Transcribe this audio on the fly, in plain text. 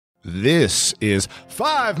This is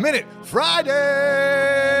 5 Minute Friday!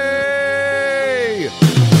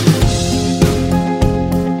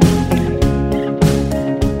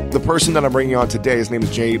 The person that I'm bringing on today, his name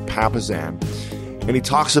is Jay Papasan, and he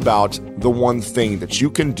talks about the one thing that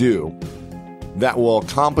you can do that will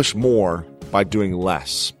accomplish more by doing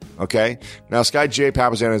less. Okay. Now, this guy, Jay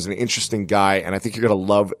Papasan, is an interesting guy, and I think you're going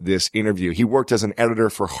to love this interview. He worked as an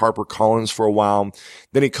editor for HarperCollins for a while.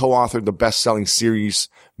 Then he co-authored the best-selling series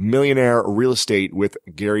Millionaire Real Estate with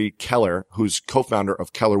Gary Keller, who's co-founder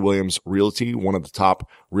of Keller Williams Realty, one of the top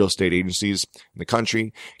real estate agencies in the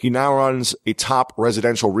country. He now runs a top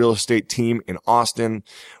residential real estate team in Austin.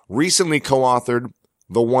 Recently co-authored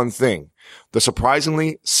The One Thing, the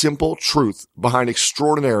surprisingly simple truth behind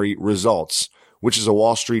extraordinary results, which is a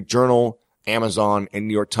Wall Street Journal, Amazon, and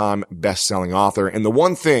New York Times best-selling author. And The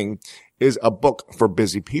One Thing is a book for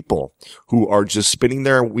busy people who are just spinning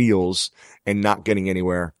their wheels and not getting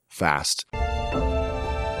anywhere fast.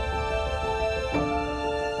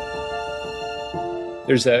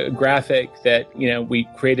 There's a graphic that, we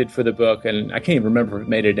created for the book, and I can't even remember if it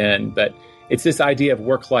made it in, but it's this idea of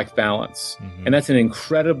work-life balance. Mm-hmm. And that's an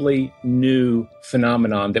incredibly new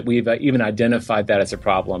phenomenon that we've even identified that as a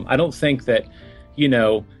problem. I don't think that,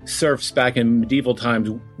 serfs back in medieval times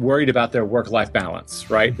worried about their work-life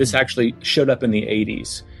balance, right? Mm-hmm. This actually showed up in the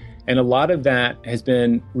 80s. And a lot of that has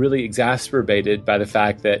been really exacerbated by the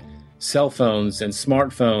fact that cell phones and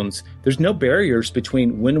smartphones, there's no barriers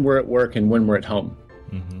between when we're at work and when we're at home.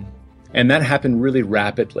 Mm-hmm. And that happened really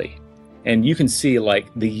rapidly. And you can see,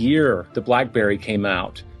 the year the BlackBerry came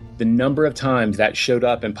out, the number of times that showed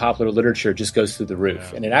up in popular literature just goes through the roof.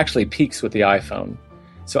 Yeah. And it actually peaks with the iPhone.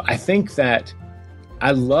 So I think that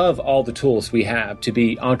I love all the tools we have to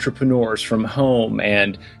be entrepreneurs from home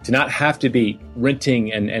and to not have to be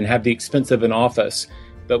renting and have the expense of an office.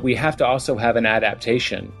 But we have to also have an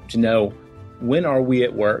adaptation to know, when are we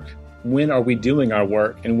at work? When are we doing our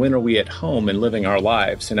work? And when are we at home and living our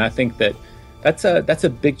lives? And I think that that's a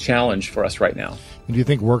big challenge for us right now. Do you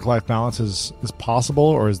think work-life balance is possible,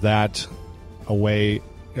 or is that a way?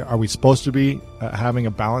 Are we supposed to be having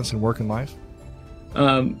a balance in work and life?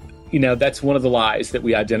 That's one of the lies that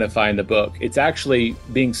we identify in the book. It's actually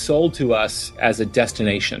being sold to us as a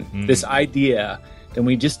destination. Mm. This idea that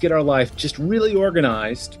we just get our life just really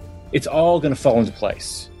organized, it's all going to fall into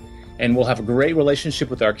place. And we'll have a great relationship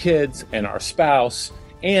with our kids and our spouse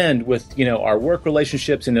and with, our work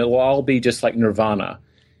relationships, and it'll all be just like nirvana.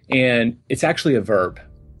 And it's actually a verb.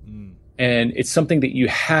 Mm. And it's something that you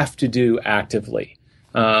have to do actively.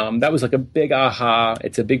 That was like a big aha.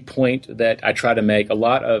 It's a big point that I try to make. A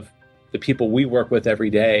lot of the people we work with every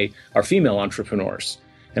day are female entrepreneurs.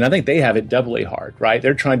 And I think they have it doubly hard, right?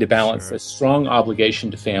 They're trying to balance a strong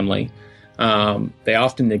obligation to family. They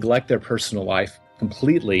often neglect their personal life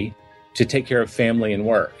completely to take care of family and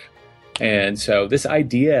work. And so this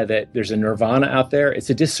idea that there's a nirvana out there, it's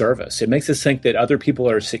a disservice. It makes us think that other people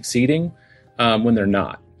are succeeding when they're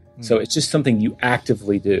not. Mm. So it's just something you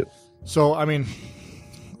actively do. So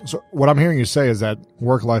what I'm hearing you say is that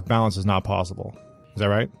work-life balance is not possible. Is that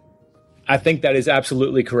right? I think that is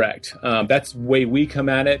absolutely correct. That's the way we come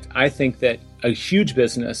at it. I think that a huge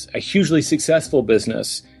business, a hugely successful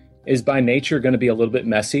business, is by nature going to be a little bit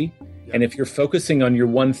messy. Yeah. And if you're focusing on your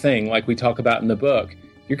one thing, like we talk about in the book,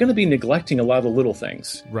 you're going to be neglecting a lot of the little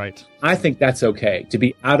things. Right. I think that's okay to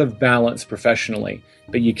be out of balance professionally,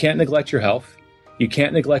 but you can't neglect your health. You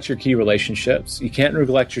can't neglect your key relationships. You can't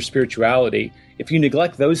neglect your spirituality. If you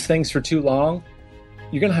neglect those things for too long,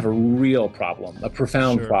 you're going to have a real problem, a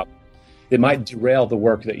profound problem that might derail the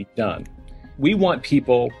work that you've done. We want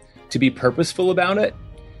people to be purposeful about it.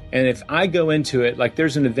 And if I go into it,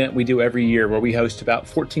 there's an event we do every year where we host about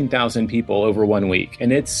 14,000 people over 1 week.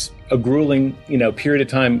 And it's a grueling, period of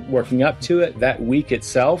time working up to it. That week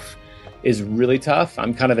itself is really tough.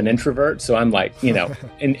 I'm kind of an introvert, so I'm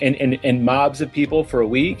in mobs of people for a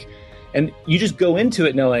week. And you just go into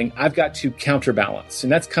it knowing I've got to counterbalance.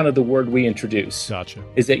 And that's kind of the word we introduce. Gotcha.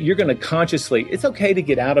 Is that you're going to consciously, it's okay to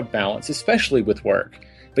get out of balance, especially with work,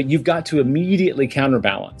 but you've got to immediately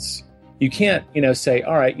counterbalance. You can't, say,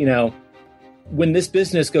 all right, when this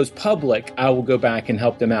business goes public, I will go back and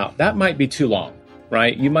help them out. That might be too long,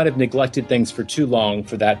 right? You might have neglected things for too long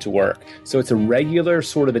for that to work. So it's a regular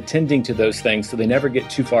sort of attending to those things so they never get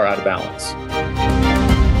too far out of balance.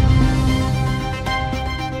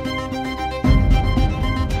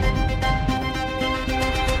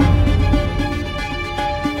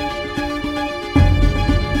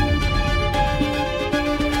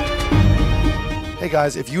 Hey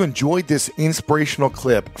guys, if you enjoyed this inspirational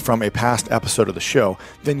clip from a past episode of the show,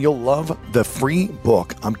 then you'll love the free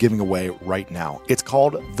book I'm giving away right now. It's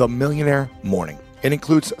called The Millionaire Morning. It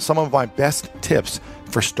includes some of my best tips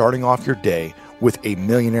for starting off your day with a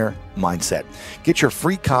millionaire mindset. Get your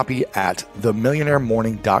free copy at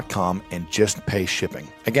themillionairemorning.com and just pay shipping.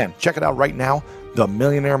 Again, check it out right now,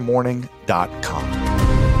 themillionairemorning.com.